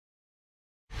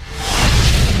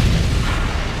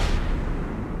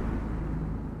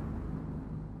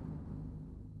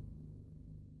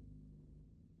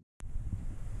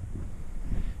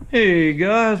Hey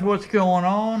guys, what's going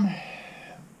on?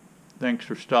 Thanks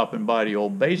for stopping by the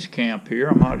old base camp here.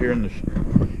 I'm out here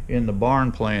in the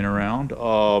barn playing around.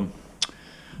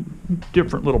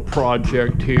 Different little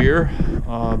project here.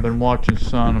 I've been watching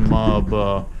some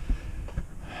of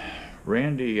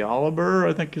Randy Oliver,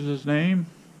 I think is his name,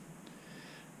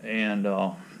 and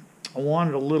I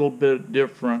wanted a little bit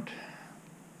different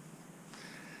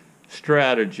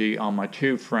strategy on my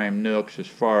two-frame nooks as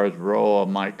far as Varroa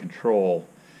mite control.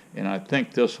 And I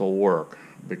think this will work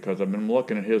because I've been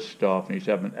looking at his stuff and he's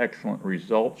having excellent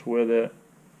results with it.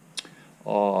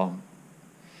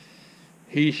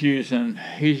 He's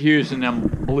using them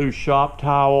blue shop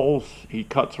towels. He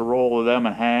cuts a roll of them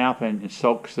in half and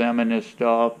soaks them in his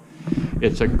stuff.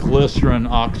 It's a glycerin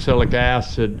oxalic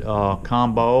acid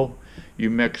combo.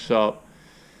 You mix up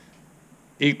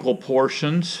equal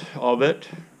portions of it,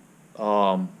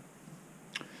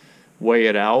 weigh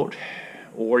it out.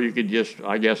 Or you could just,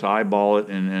 I guess, eyeball it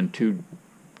in two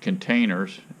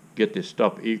containers, get this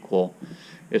stuff equal.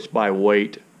 It's by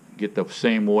weight. Get the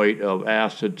same weight of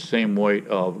acid, same weight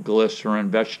of glycerin,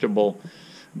 vegetable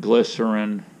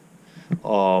glycerin.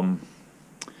 And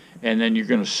then you're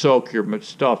going to soak your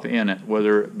stuff in it,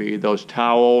 whether it be those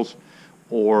towels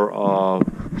or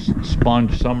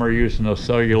sponge. Some are using those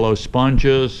cellulose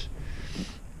sponges.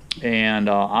 And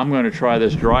I'm going to try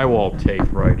this drywall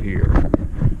tape right here.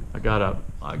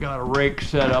 I got a rake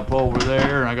set up over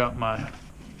there, and I got my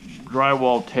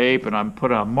drywall tape, and I'm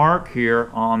put a mark here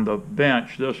on the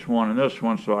bench, this one and this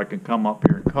one, so I can come up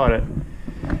here and cut it.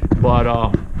 But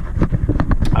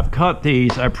I've cut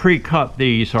these. I pre-cut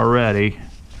these already.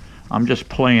 I'm just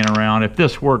playing around. If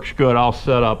this works good, I'll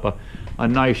set up a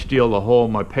nice deal to hold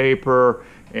my paper,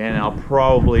 and I'll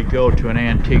probably go to an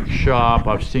antique shop.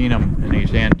 I've seen them in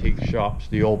these antique shops,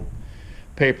 the old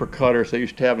paper cutters they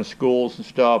used to have in schools and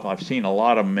stuff. I've seen a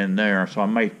lot of them in there, so I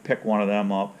might pick one of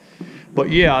them up.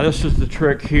 But yeah, this is the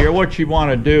trick here. What you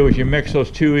want to do is you mix those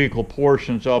two equal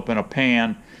portions up in a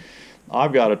pan.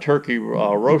 I've got a turkey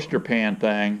roaster pan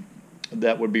thing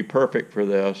that would be perfect for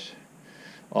this.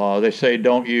 They say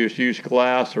don't use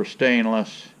glass or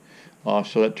stainless,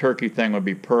 so that turkey thing would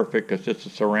be perfect because it's a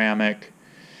ceramic.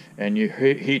 And you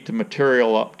heat the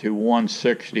material up to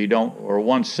 160, or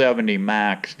 170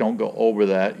 max. Don't go over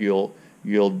that. You'll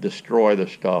destroy the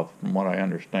stuff, from what I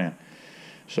understand.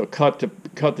 So cut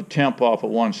the temp off at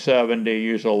 170.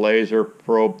 Use a laser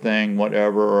probe thing,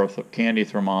 whatever, or a candy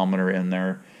thermometer in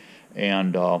there.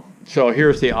 And so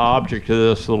here's the object of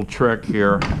this little trick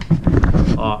here.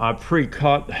 I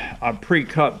pre-cut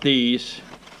these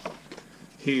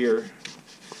here.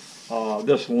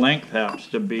 This length has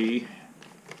to be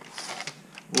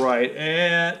right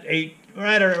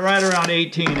around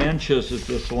 18 inches is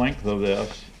this length of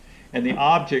this, and the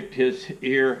object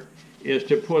here is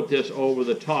to put this over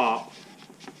the top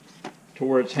to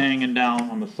where it's hanging down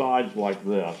on the sides like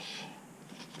this.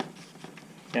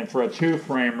 And for a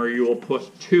two-framer, you will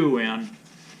put two in.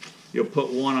 You'll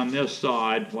put one on this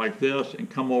side like this, and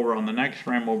come over on the next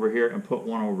frame over here and put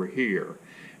one over here.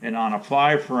 And on a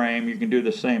 5-frame, you can do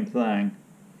the same thing.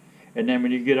 And then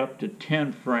when you get up to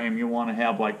 10 frame, you want to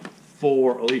have like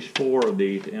at least four of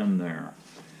these in there.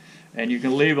 And you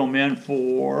can leave them in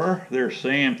for, they're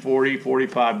saying 40,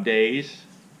 45 days.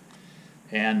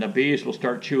 And the bees will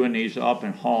start chewing these up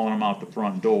and hauling them out the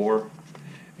front door.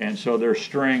 And so they're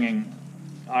stringing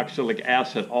oxalic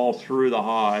acid all through the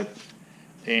hive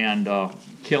and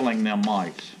killing them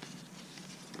mites.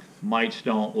 Mites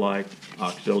don't like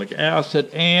oxalic acid,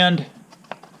 and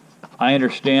I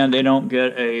understand they don't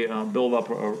get build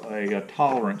up a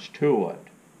tolerance to it.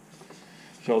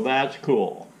 So that's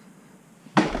cool.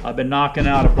 I've been knocking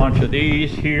out a bunch of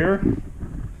these here.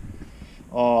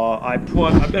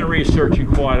 I've been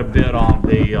researching quite a bit on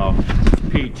the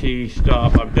PT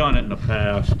stuff. I've done it in the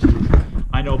past.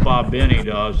 I know Bob Benny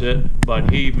does it,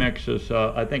 but he mixes,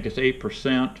 I think it's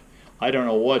 8%. I don't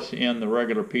know what's in the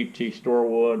regular PT store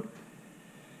wood.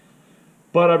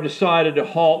 But I've decided to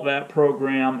halt that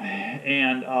program,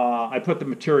 and I put the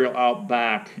material out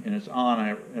back, and it's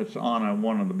on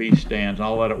one of the bee stands.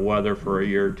 I'll let it weather for a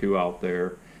year or two out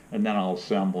there, and then I'll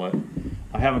assemble it.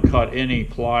 I haven't cut any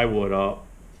plywood up,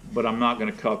 but I'm not going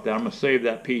to cut that. I'm going to save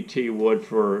that PT wood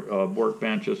for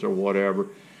workbenches or whatever.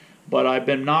 But I've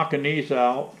been knocking these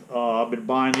out. I've been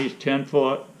buying these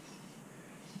 10-foot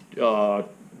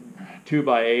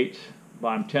 2x8s,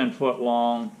 buying 10-foot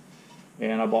long.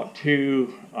 And I bought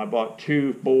two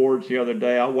boards the other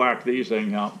day. I whacked these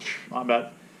things out. I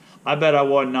bet I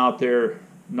wasn't out there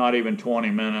not even 20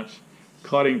 minutes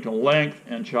cutting to length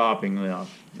and chopping this.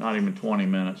 Not even 20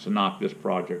 minutes to knock this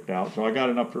project out. So I got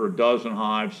enough for a dozen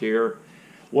hives here.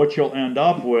 what you'll end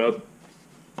up with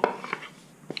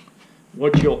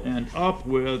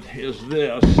is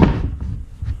this.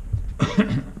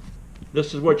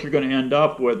 This is what you're going to end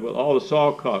up with all the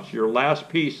saw cuts. Your last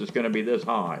piece is going to be this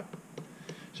high.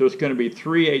 So it's going to be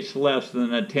 3/8 less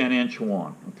than a 10-inch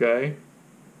one, okay?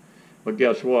 But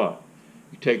guess what?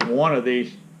 You take one of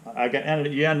these,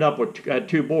 you end up with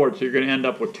 2 boards, so you're going to end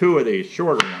up with 2 of these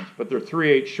shorter ones, but they're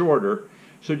 3/8 shorter.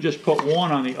 So just put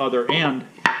one on the other end.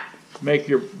 Make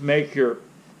your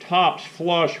tops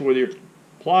flush with your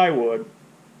plywood,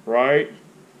 right?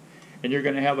 And you're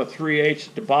going to have a 3/8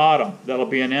 at the bottom. That'll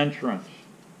be an entrance.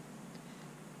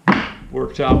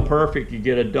 Works out perfect. You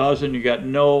get a dozen. You're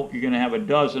going to have a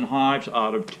dozen hives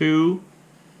out of 2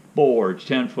 boards,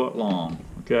 10 foot long.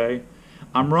 Okay.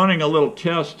 I'm running a little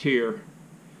test here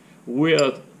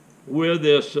with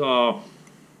this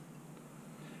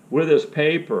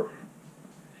paper,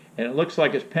 and it looks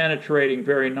like it's penetrating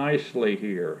very nicely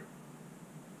here.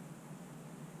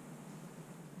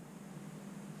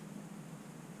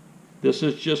 This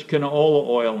is just canola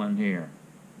oil in here.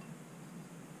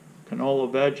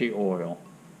 Canola veggie oil.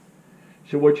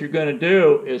 So what you're going to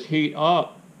do is heat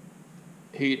up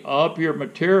your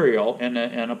material in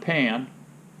a pan.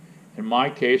 In my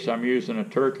case, I'm using a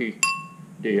turkey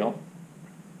deal.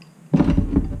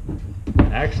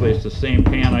 Actually, it's the same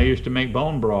pan I used to make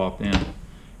bone broth in.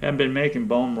 Haven't been making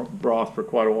bone broth for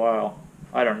quite a while.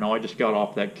 I don't know, I just got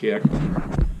off that kick.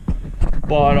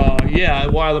 But yeah,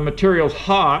 while the material's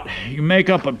hot, you make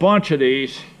up a bunch of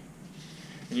these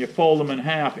and you fold them in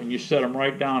half and you set them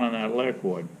right down in that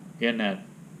liquid in that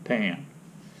pan.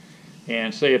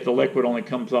 And say if the liquid only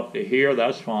comes up to here,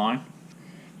 that's fine.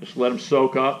 Just let them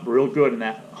soak up real good in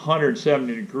that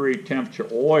 170 degree temperature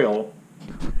oil.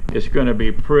 It's going to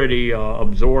be pretty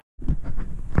absorbent.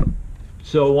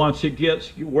 So once it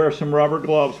gets, you wear some rubber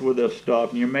gloves with this stuff,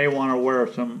 and you may want to wear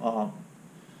some,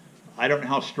 I don't know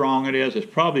how strong it is.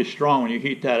 It's probably strong. When you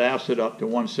heat that acid up to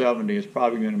 170, it's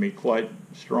probably going to be quite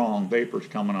strong. Vapors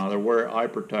coming out of there. Wear eye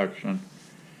protection.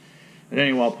 And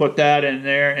anyway, I'll put that in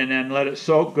there and then let it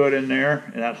soak good in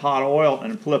there in that hot oil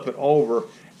and flip it over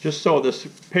just so this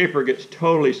paper gets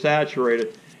totally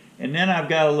saturated. And then I've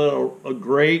got a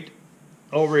grate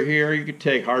over here. You could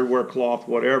take hardware cloth,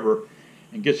 whatever,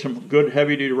 and get some good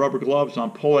heavy-duty rubber gloves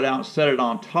on, pull it out and set it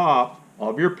on top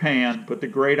of your pan, put the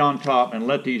grate on top, and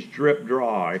let these drip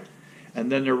dry,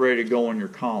 and then they're ready to go in your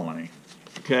colony.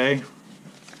 Okay?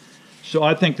 So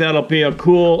I think that'll be a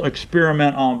cool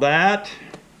experiment on that.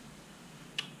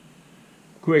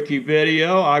 Quickie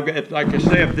video. Like I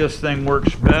say, if this thing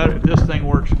works better, if this thing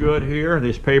works good here,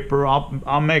 this paper,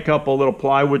 I'll make up a little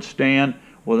plywood stand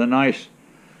with a nice,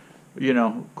 you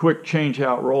know, quick change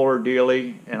out roller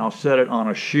dealy, and I'll set it on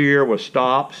a shear with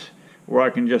stops where I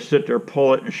can just sit there,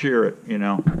 pull it and shear it, you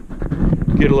know.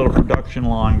 Get a little production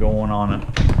line going on it,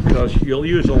 because you'll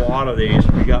use a lot of these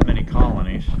if you got many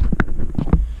colonies.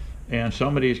 And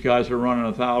some of these guys are running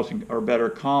 1,000 or better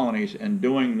colonies and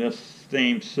doing this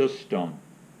same system.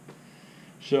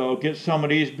 So get some of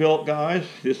these built, guys.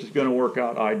 This is going to work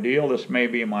out ideal. This may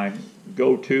be my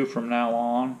go-to from now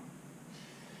on.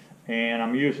 And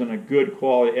I'm using a good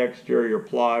quality exterior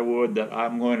plywood that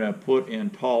I'm going to put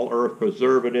in tall earth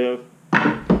preservative.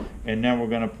 And then we're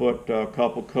going to put a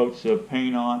couple coats of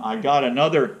paint on. I got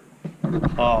another,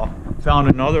 found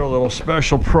another little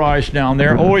special price down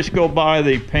there. Always go by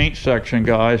the paint section,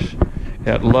 guys,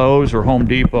 at Lowe's or Home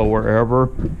Depot, wherever.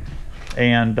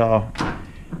 And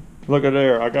look at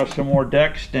there, I got some more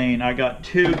deck stain. I got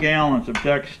 2 gallons of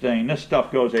deck stain. This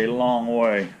stuff goes a long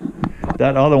way.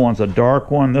 That other one's a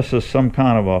dark one. This is some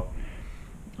kind of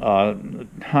a,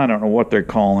 I don't know what they're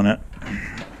calling it.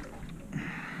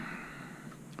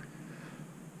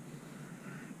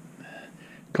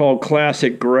 Called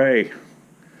Classic Gray.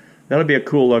 That'll be a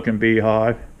cool looking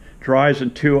beehive. Dries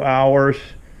in 2 hours.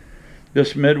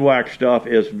 This mid-wax stuff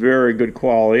is very good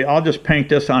quality. I'll just paint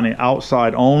this on the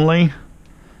outside only.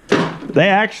 They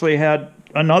actually had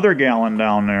another gallon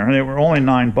down there. They were only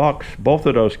 $9. Both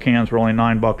of those cans were only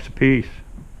 $9 a piece.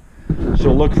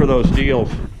 So look for those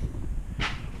deals.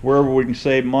 Wherever we can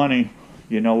save money,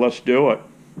 you know, let's do it.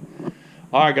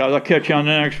 All right, guys, I'll catch you on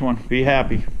the next one. Be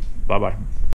happy. Bye-bye.